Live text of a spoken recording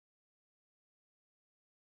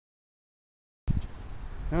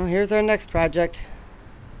Well, here's our next project.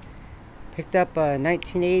 Picked up a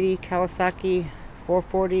 1980 Kawasaki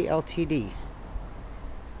 440 LTD.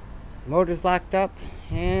 Motor's locked up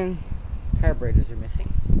and carburetors are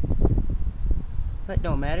missing. But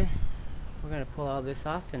no matter. We're going to pull all this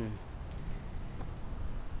off and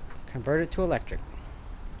convert it to electric.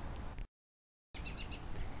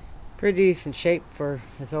 Pretty decent shape for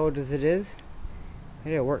as old as it is.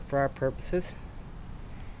 It'll work for our purposes.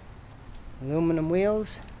 Aluminum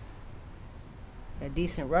wheels. Got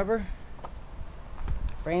decent rubber.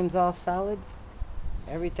 Frame's all solid.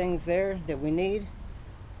 Everything's there that we need.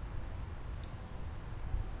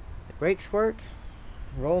 The brakes work.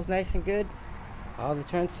 Rolls nice and good. All the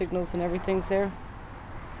turn signals and everything's there.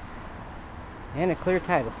 And a clear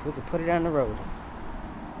title so we can put it on the road.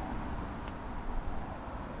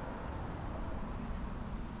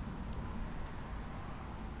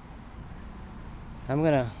 So I'm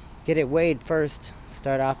gonna get it weighed first.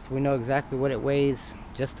 Start off, we know exactly what it weighs,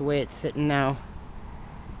 just the way it's sitting now.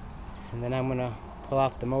 And then I'm gonna pull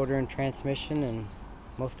off the motor and transmission and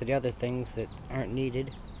most of the other things that aren't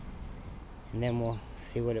needed. And then we'll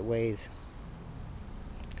see what it weighs.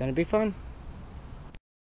 It's gonna be fun.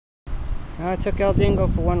 Now I took El Dingo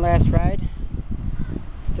for one last ride.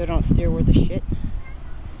 Still don't steer worth a shit.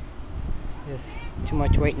 There's too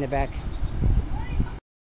much weight in the back.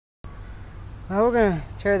 Well, we're going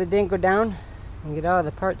to tear the Dingo down and get all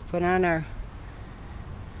the parts put on our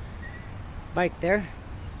bike there.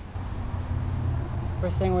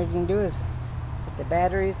 First thing we're going to do is get the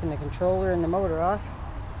batteries and the controller and the motor off.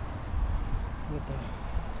 Get the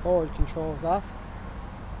forward controls off,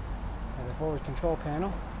 or the forward control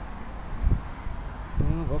panel. And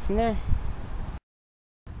then we'll go from there.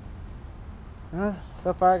 Well,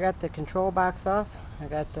 so far I got the control box off. I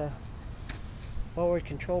got the forward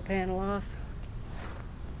control panel off.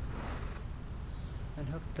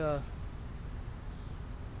 Unhooked the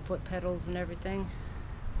foot pedals and everything.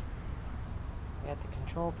 Got the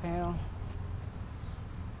control panel.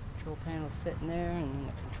 Control panel sitting there, and then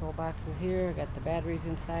the control box is here. Got the batteries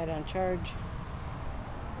inside on charge.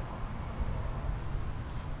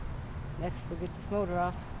 Next, we'll get this motor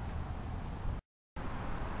off.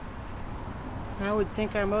 I would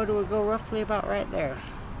think our motor would go roughly about right there.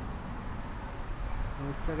 And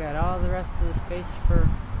we still got all the rest of the space for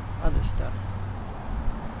other stuff.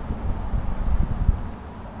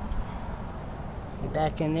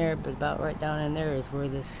 Back in there, but about right down in there is where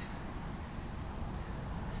this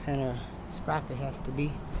center sprocket has to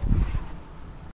be.